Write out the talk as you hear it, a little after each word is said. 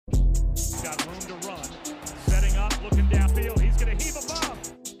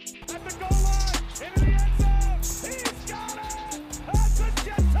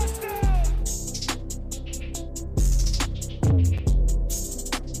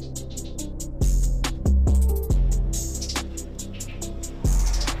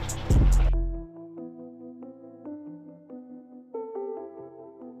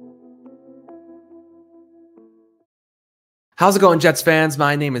How's it going, Jets fans?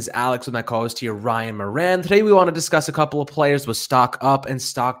 My name is Alex with my co-host here, Ryan Moran. Today we want to discuss a couple of players with stock up and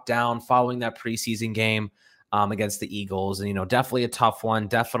stock down following that preseason game against the Eagles. And, definitely a tough one.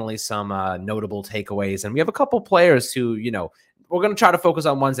 Definitely some notable takeaways. And we have a couple players who, we're going to try to focus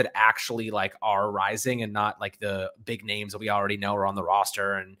on ones that actually are rising and not like the big names that we already know are on the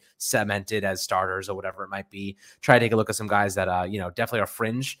roster and cemented as starters or whatever it might be. Try to take a look at some guys that, definitely are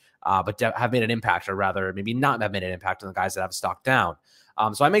fringe, but have made an impact, or rather maybe not have made an impact on the guys that have stock down.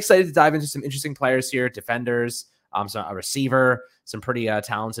 So I'm excited to dive into some interesting players here, defenders, so a receiver, some pretty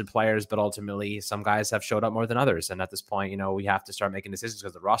talented players, but ultimately some guys have showed up more than others. And at this point, we have to start making decisions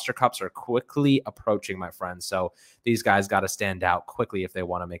because the roster cups are quickly approaching, my friends. So these guys got to stand out quickly if they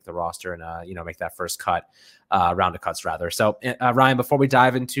want to make the roster and, make that first cut, round of cuts rather. So Ryan, before we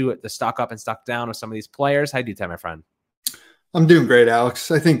dive into the stock up and stock down of some of these players, how do you tell my friend? I'm doing great,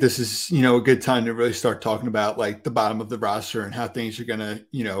 Alex. I think this is, a good time to really start talking about like the bottom of the roster and how things are going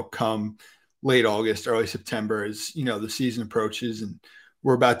to, come late August, early September as, the season approaches. And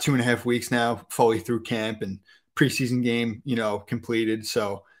we're about 2.5 weeks now fully through camp and preseason game, completed.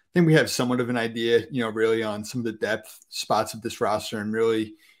 So I think we have somewhat of an idea, really on some of the depth spots of this roster and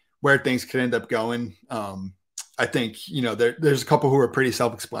really where things could end up going. I think, there's a couple who are pretty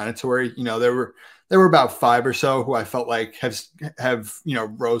self-explanatory. There were about 5 or so who I felt like have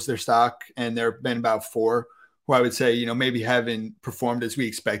rose their stock, and there have been about 4 who I would say, maybe haven't performed as we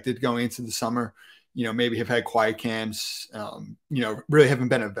expected going into the summer, maybe have had quiet camps, really haven't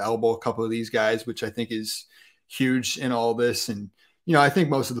been available, a couple of these guys, which I think is huge in all this. And, I think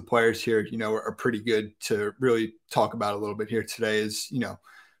most of the players here, are pretty good to really talk about a little bit here today as,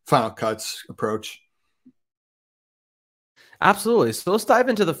 final cuts approach. Absolutely. So let's dive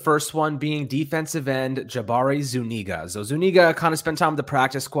into the first one being defensive end Jabari Zuniga. So Zuniga kind of spent time with the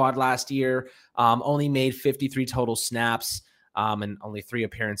practice squad last year, only made 53 total snaps and only 3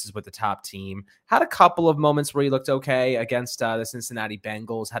 appearances with the top team. Had a couple of moments where he looked okay against the Cincinnati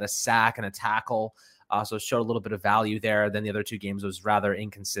Bengals, had a sack and a tackle. So showed a little bit of value there. Then the other 2 games was rather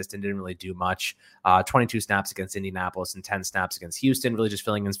inconsistent, didn't really do much. 22 snaps against Indianapolis and 10 snaps against Houston, really just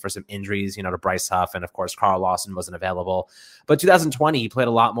filling in for some injuries, to Bryce Huff. And of course, Carl Lawson wasn't available. But 2020, he played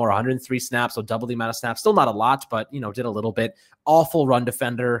a lot more, 103 snaps, so double the amount of snaps. Still not a lot, but, did a little bit. Awful run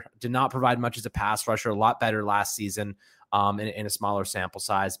defender, did not provide much as a pass rusher, a lot better last season in a smaller sample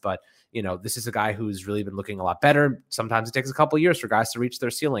size. But, this is a guy who's really been looking a lot better. Sometimes it takes a couple of years for guys to reach their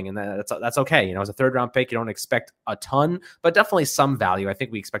ceiling, and that's okay. As a 3rd-round pick, you don't expect a ton, but definitely some value. I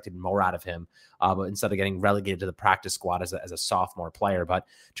think we expected more out of him, but instead of getting relegated to the practice squad as a sophomore player. But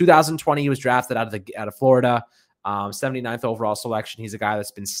 2020, he was drafted out of Florida. 79th overall selection. He's a guy that's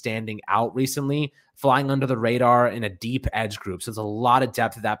been standing out recently, flying under the radar in a deep edge group. So there's a lot of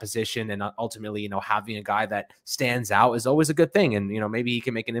depth at that position. And ultimately, having a guy that stands out is always a good thing. And, maybe he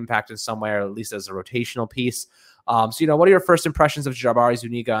can make an impact in some way, or at least as a rotational piece. So, what are your first impressions of Jabari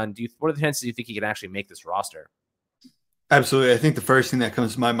Zuniga? And what are the chances you think he can actually make this roster? Absolutely. I think the first thing that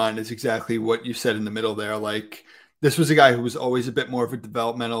comes to my mind is exactly what you said in the middle there. Like, this was a guy who was always a bit more of a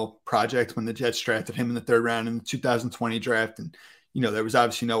developmental project when the Jets drafted him in the 3rd round in the 2020 draft. And, there was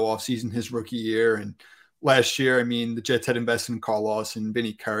obviously no offseason his rookie year. And last year, the Jets had invested in Carl Lawson,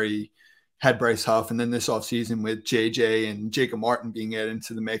 Vinny Curry, had Bryce Huff. And then this offseason with JJ and Jacob Martin being added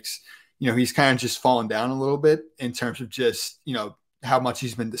into the mix, he's kind of just fallen down a little bit in terms of just, how much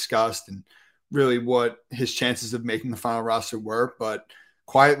he's been discussed and really what his chances of making the final roster were. But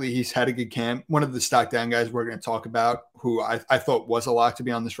quietly, he's had a good camp. One of the stock down guys we're going to talk about, who I thought was a lock to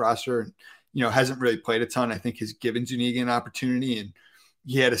be on this roster and, hasn't really played a ton, I think has given Zuniga an opportunity. And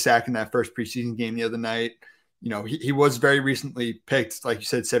he had a sack in that first preseason game the other night. He was very recently picked, like you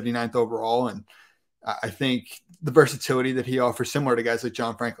said, 79th overall. And I think the versatility that he offers, similar to guys like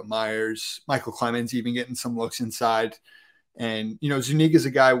John Franklin Myers, Michael Clemens, even getting some looks inside. And, Zuniga is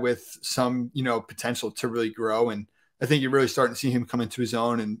a guy with some, potential to really grow. And I think you're really starting to see him come into his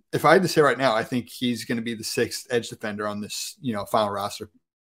own. And if I had to say right now, I think he's going to be the 6th edge defender on this, final roster.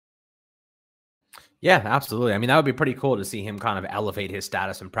 Yeah, absolutely. That would be pretty cool to see him kind of elevate his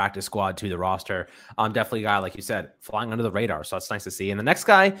status and practice squad to the roster. Definitely a guy, like you said, flying under the radar. So that's nice to see. And the next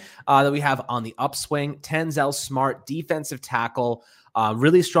guy that we have on the upswing, Tanzel Smart, defensive tackle.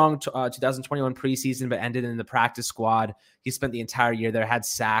 Really strong 2021 preseason, but ended in the practice squad. He spent the entire year there, had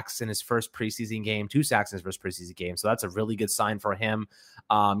sacks in his first preseason game, 2 sacks in his first preseason game. So that's a really good sign for him.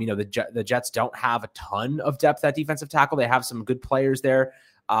 The Jets don't have a ton of depth at defensive tackle. They have some good players there.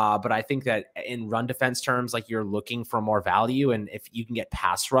 But I think that in run defense terms, like you're looking for more value. And if you can get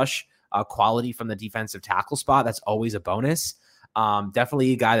pass rush quality from the defensive tackle spot, that's always a bonus.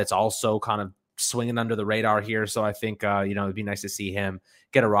 Definitely a guy that's also kind of swinging under the radar here. So I think, it'd be nice to see him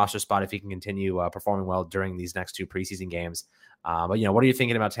get a roster spot if he can continue performing well during these next 2 preseason games. But what are you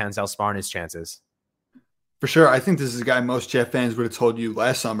thinking about Tanzel Spar and his chances? For sure. I think this is a guy most Jet fans would have told you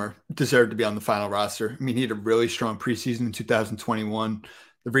last summer deserved to be on the final roster. I mean, he had a really strong preseason in 2021.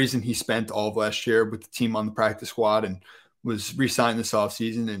 The reason he spent all of last year with the team on the practice squad and was re-signed this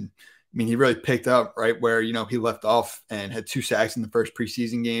offseason. And I mean, he really picked up right where, he left off and had 2 sacks in the first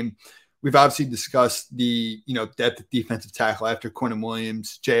preseason game. We've obviously discussed the, depth of defensive tackle after Quinnen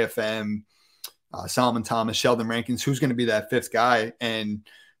Williams, JFM, Solomon Thomas, Sheldon Rankins, who's going to be that 5th guy. And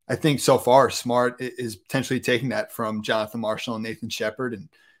I think so far Smart is potentially taking that from Jonathan Marshall and Nathan Shepard. And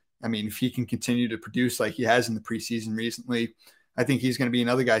I mean, if he can continue to produce like he has in the preseason recently, I think he's going to be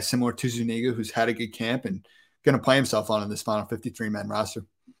another guy similar to Zuniga who's had a good camp and going to play himself on in this final 53-man roster.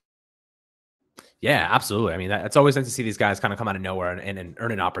 Yeah, absolutely. I mean, it's always nice to see these guys kind of come out of nowhere and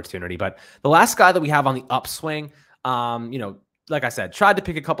earn an opportunity. But the last guy that we have on the upswing, like I said, tried to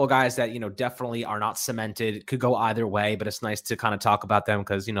pick a couple of guys that, definitely are not cemented, could go either way, but it's nice to kind of talk about them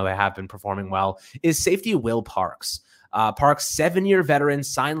because, they have been performing well, is safety Will Parks. Parks, 7-year veteran,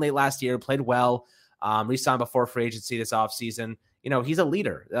 signed late last year, played well, re-signed before free agency this offseason. He's a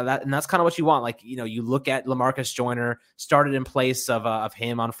leader, and that's kind of what you want. Like, you look at LaMarcus Joyner, started in place of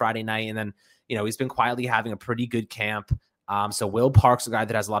him on Friday night, and then, he's been quietly having a pretty good camp. So Will Parks, a guy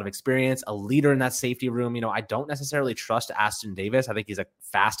that has a lot of experience, a leader in that safety room. I don't necessarily trust Aston Davis. I think he's a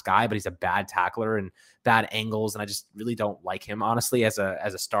fast guy, but he's a bad tackler and bad angles. And I just really don't like him, honestly, as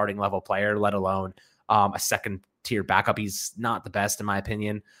a starting level player, let alone a second tier backup. He's not the best in my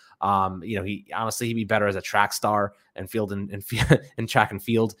opinion. He'd be better as a track star and field and track and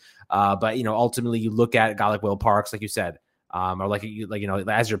field. But ultimately you look at a guy like Will Parks, like you said, or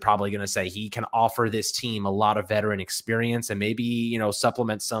as you're probably going to say, he can offer this team a lot of veteran experience and maybe,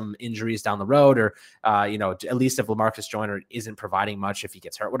 supplement some injuries down the road or, at least if LaMarcus Joyner isn't providing much, if he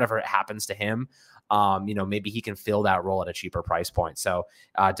gets hurt, whatever happens to him, maybe he can fill that role at a cheaper price point. So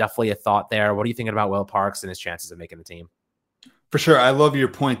definitely a thought there. What are you thinking about Will Parks and his chances of making the team? For sure. I love your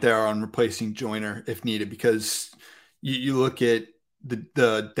point there on replacing Joyner if needed, because you look at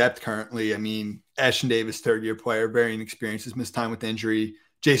the depth currently. I mean, Ashton Davis, 3rd-year player, very inexperienced, has missed time with injury.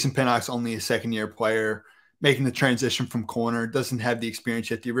 Jason Pinnock's only a 2nd-year player, making the transition from corner, doesn't have the experience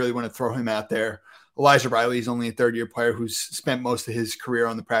yet. Do you really want to throw him out there? Elijah Riley is only a 3rd-year player who's spent most of his career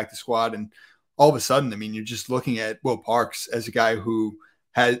on the practice squad. And all of a sudden, I mean, you're just looking at Will Parks as a guy who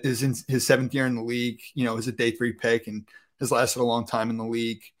is in his 7th year in the league, is a day 3 pick and has lasted a long time in the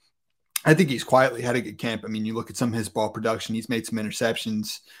league. I think he's quietly had a good camp. I mean, you look at some of his ball production, he's made some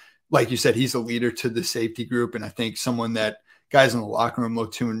interceptions. Like you said, he's a leader to the safety group. And I think someone that guys in the locker room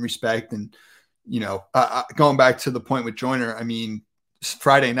look to and respect. And, going back to the point with Joyner, I mean,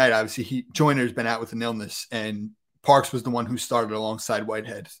 Friday night, obviously Joyner's been out with an illness and Parks was the one who started alongside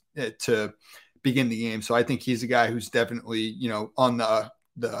Whitehead to begin the game. So I think he's a guy who's definitely, on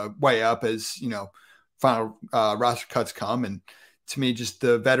the way up as, final roster cuts come. And to me, just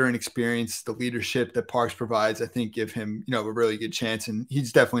the veteran experience, the leadership that Parks provides, I think give him, a really good chance. And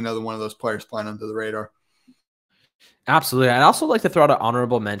he's definitely another one of those players flying under the radar. Absolutely. I'd also like to throw out an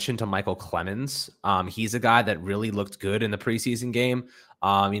honorable mention to Michael Clemens. He's a guy that really looked good in the preseason game.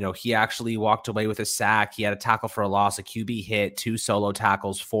 He actually walked away with a sack. He had a tackle for a loss, a QB hit, 2 solo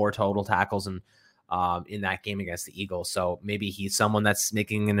tackles, 4 total tackles in that game against the Eagles. So maybe he's someone that's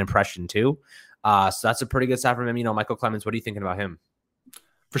making an impression too. So that's a pretty good stat from him. Michael Clemens, what are you thinking about him?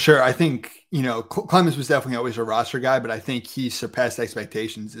 For sure. I think, Clemens was definitely always a roster guy, but I think he surpassed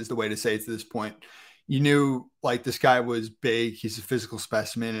expectations is the way to say it to this point. You knew like this guy was big. He's a physical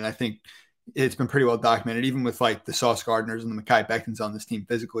specimen. And I think it's been pretty well documented, even with like the Sauce Gardners and the Mekhi Bectons on this team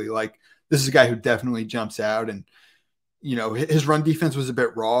physically. Like this is a guy who definitely jumps out and, his run defense was a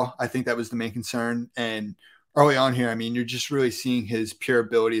bit raw. I think that was the main concern. And early on here, I mean, you're just really seeing his pure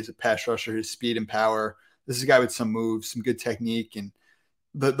ability as a pass rusher, his speed and power. This is a guy with some moves, some good technique. And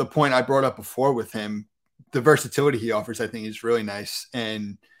the point I brought up before with him, the versatility he offers, I think is really nice.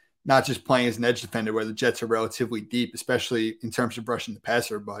 And not just playing as an edge defender where the Jets are relatively deep, especially in terms of rushing the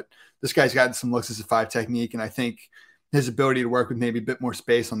passer, but this guy's gotten some looks as a 5 technique. And I think his ability to work with maybe a bit more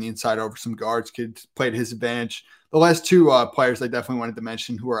space on the inside over some guards could play to his advantage. The last 2 players I definitely wanted to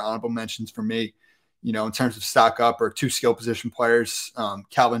mention who are honorable mentions for me, in terms of stock up, or 2 skill position players,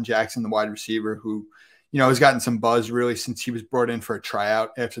 Calvin Jackson, the wide receiver, who, has gotten some buzz really since he was brought in for a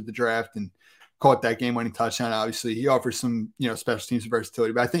tryout after the draft and caught that game-winning touchdown. Obviously, he offers some, special teams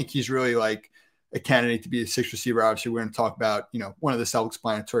versatility, but I think he's really like a candidate to be a 6th receiver. Obviously, we're going to talk about, one of the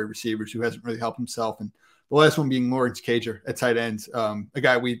self-explanatory receivers who hasn't really helped himself in The last one being Lawrence Cager at tight end, a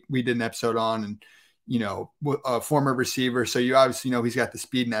guy we did an episode on, and a former receiver. So you obviously know he's got the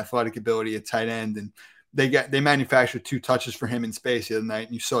speed and athletic ability at tight end, and they manufactured 2 touches for him in space the other night,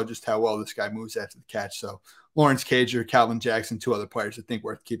 and you saw just how well this guy moves after the catch. So Lawrence Cager, Calvin Jackson, 2 other players I think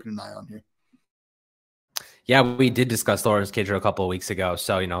worth keeping an eye on here. Yeah, we did discuss Lawrence Cager a couple of weeks ago.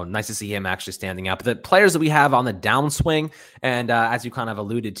 So, nice to see him actually standing up. But the players that we have on the downswing, and as you kind of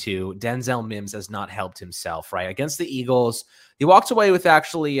alluded to, Denzel Mims has not helped himself, right? Against the Eagles, he walked away with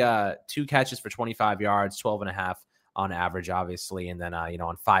actually 2 catches for 25 yards, 12.5 on average, obviously, and then,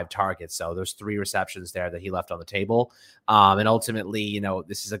 on 5 targets. So there's 3 receptions there that he left on the table. And ultimately,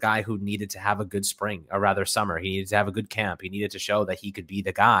 this is a guy who needed to have a good spring, or rather summer. He needed to have a good camp. He needed to show that he could be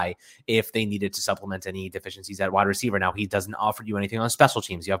the guy if they needed to supplement any deficiencies at wide receiver. Now, he doesn't offer you anything on special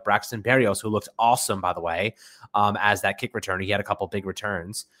teams. You have Braxton Berrios, who looked awesome, by the way, as that kick returner. He had a couple big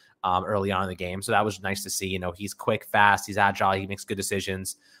returns early on in the game. So that was nice to see. He's quick, fast, he's agile, he makes good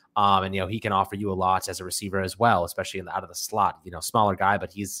decisions. And he can offer you a lot as a receiver as well, especially out of the slot. Smaller guy,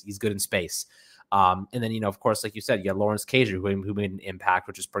 but he's good in space. And then of course, like you said, you got Lawrence Cager who made an impact,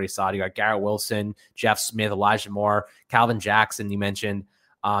 which is pretty solid. You got Garrett Wilson, Jeff Smith, Elijah Moore, Calvin Jackson. You mentioned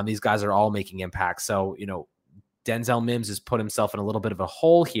these guys are all making impacts. So Denzel Mims has put himself in a little bit of a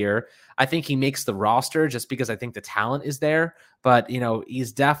hole here. I think he makes the roster just because I think the talent is there, but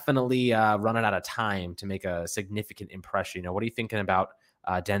he's definitely running out of time to make a significant impression. What are you thinking about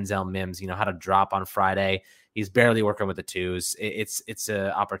Denzel Mims? Had a drop on Friday. He's barely working with the 2s. It's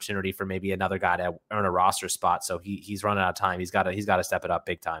an opportunity for maybe another guy to earn a roster spot. So he's running out of time. He's got to step it up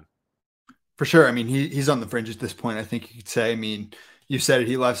big time. For sure. I mean, he's on the fringe at this point, I think you could say. I mean, you said it,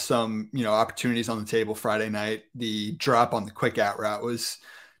 he left some, opportunities on the table Friday night. The drop on the quick out route was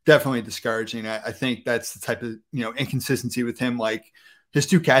definitely discouraging. I think that's the type of, inconsistency with him. Like, his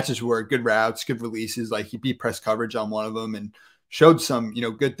 2 catches were good routes, good releases. Like, he beat press coverage on one of them and showed some,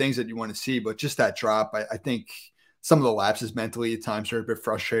 good things that you want to see. But just that drop, I think some of the lapses mentally at times are a bit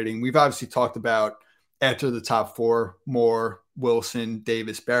frustrating. We've obviously talked about after the top 4, Moore, Wilson,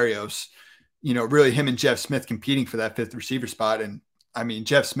 Davis, Berrios, really him and Jeff Smith competing for that 5th receiver spot. And I mean,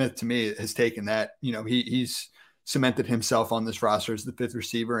 Jeff Smith to me has taken that, he's cemented himself on this roster as the 5th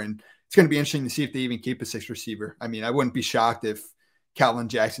receiver. And it's going to be interesting to see if they even keep a 6th receiver. I mean, I wouldn't be shocked if Calvin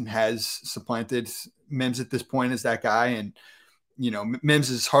Jackson has supplanted Mims at this point as that guy. And,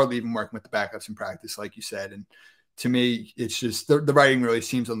 Mims is hardly even working with the backups in practice, like you said. And to me, it's just the writing really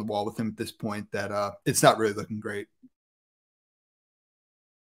seems on the wall with him at this point that it's not really looking great.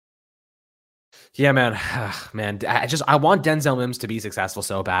 Yeah, man. I want Denzel Mims to be successful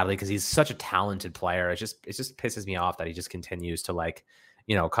so badly because he's such a talented player. It just pisses me off that he just continues to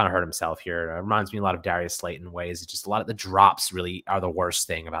kind of hurt himself here. It reminds me a lot of Darius Slayton in ways. It's just a lot of the drops really are the worst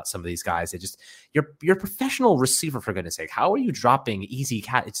thing about some of these guys. You're a professional receiver, for goodness sake. How are you dropping easy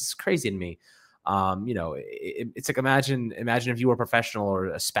cat? It's just crazy to me. It's like imagine if you were a professional or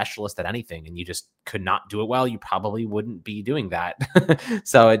a specialist at anything and you just could not do it well, you probably wouldn't be doing that.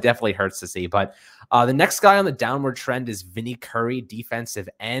 So it definitely hurts to see. But the next guy on the downward trend is Vinny Curry, defensive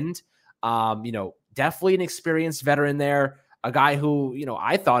end. Definitely an experienced veteran there. A guy who,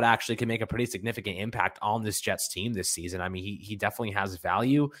 I thought actually could make a pretty significant impact on this Jets team this season. I mean, he definitely has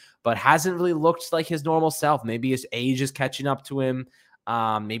value, but hasn't really looked like his normal self. Maybe his age is catching up to him.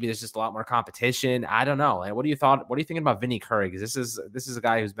 Maybe there's just a lot more competition. I don't know. What are you thinking about Vinny Curry? Because this is a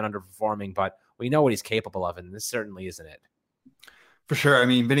guy who's been underperforming, but we know what he's capable of, and this certainly isn't it. For sure. I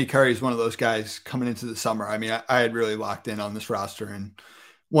mean, Vinny Curry is one of those guys coming into the summer. I mean, I had really locked in on this roster, and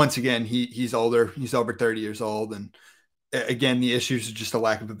once again, he's older. He's over 30 years old, and again, the issues are just a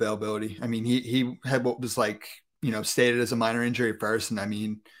lack of availability. I mean, he had what was stated as a minor injury at first, and I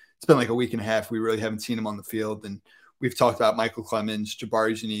mean, it's been like a week and a half. We really haven't seen him on the field, and we've talked about Michael Clemens,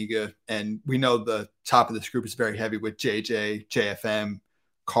 Jabari Zuniga, and we know the top of this group is very heavy with JJ, JFM,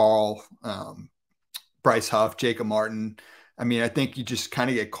 Carl, Bryce Huff, Jacob Martin. I mean, I think you just kind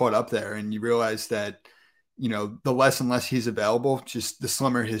of get caught up there and you realize that, the less and less he's available, just the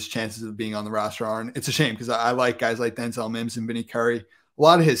slimmer his chances of being on the roster are. And it's a shame because I like guys like Denzel Mims and Vinny Curry. A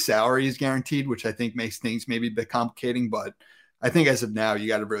lot of his salary is guaranteed, which I think makes things maybe a bit complicating, but I think as of now, you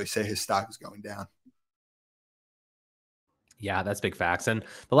got to really say his stock is going down. Yeah, that's big facts. And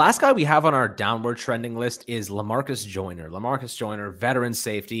the last guy we have on our downward trending list is Lamarcus Joyner. Lamarcus Joyner, veteran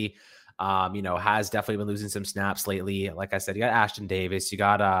safety, has definitely been losing some snaps lately. Like I said, you got Ashton Davis, you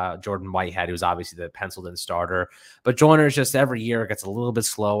got Jordan Whitehead, who's obviously the penciled-in starter. But Joyner is just every year gets a little bit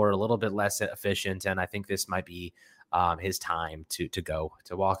slower, a little bit less efficient, and I think this might be his time to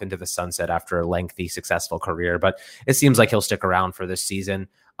walk into the sunset after a lengthy, successful career. But it seems like he'll stick around for this season.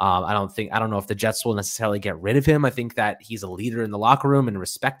 I don't know if the Jets will necessarily get rid of him. I think that he's a leader in the locker room and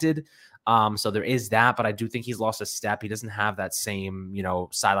respected. So there is that, but I do think he's lost a step. He doesn't have that same,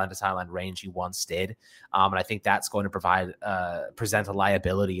 sideline to sideline range he once did. And I think that's going to present a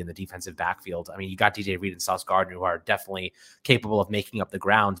liability in the defensive backfield. I mean, you got DJ Reed and Sauce Gardner, who are definitely capable of making up the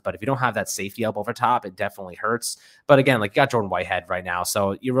ground, but if you don't have that safety up over top, it definitely hurts. But again, like, you got Jordan Whitehead right now,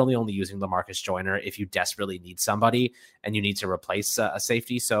 so you're really only using LaMarcus Joyner if you desperately need somebody and you need to replace a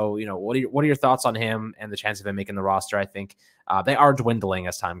safety. So, what are your thoughts on him and the chance of him making the roster? I think they are dwindling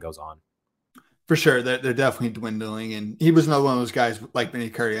as time goes on. For sure, they're definitely dwindling, and he was another one of those guys like Vinny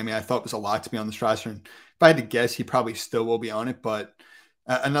Curry. I mean, I thought it was a lot to be on this roster, and if I had to guess, he probably still will be on it. But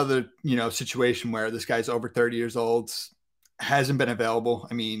another, situation where this guy's over 30 years old, hasn't been available.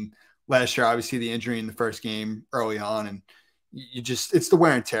 I mean, last year, obviously, the injury in the first game early on, and it's the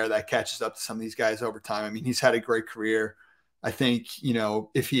wear and tear that catches up to some of these guys over time. I mean, he's had a great career. I think,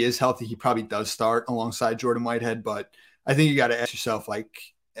 if he is healthy, he probably does start alongside Jordan Whitehead. But I think you got to ask yourself, like,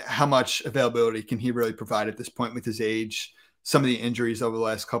 how much availability can he really provide at this point with his age, some of the injuries over the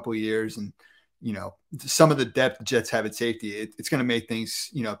last couple of years, and, some of the depth the Jets have at safety. It's going to make things,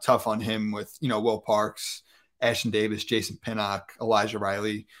 tough on him with, Will Parks, Ashton Davis, Jason Pinnock, Elijah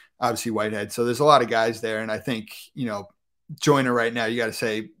Riley, obviously Whitehead. So there's a lot of guys there. And I think, Joyner right now, you got to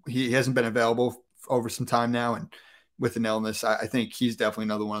say he hasn't been available over some time now. And with an illness, I think he's definitely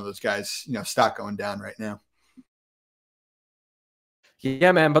another one of those guys, stock going down right now.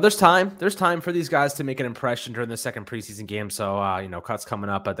 Yeah, man, but there's time. There's time for these guys to make an impression during the second preseason game. So, cuts coming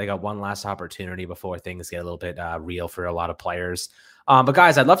up, but they got one last opportunity before things get a little bit real for a lot of players. But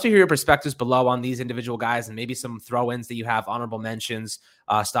guys, I'd love to hear your perspectives below on these individual guys and maybe some throw-ins that you have, honorable mentions,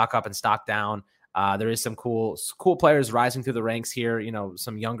 stock up and stock down. There is some cool players rising through the ranks here.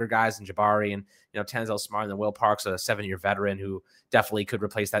 Some younger guys in Jabari and, Tanzel Smart and Will Parks, a 7-year veteran who definitely could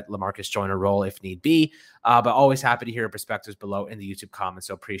replace that LaMarcus Joyner role if need be. But always happy to hear your perspectives below in the YouTube comments.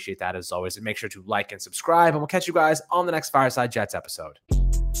 So appreciate that as always. And make sure to like and subscribe. And we'll catch you guys on the next Fireside Jets episode.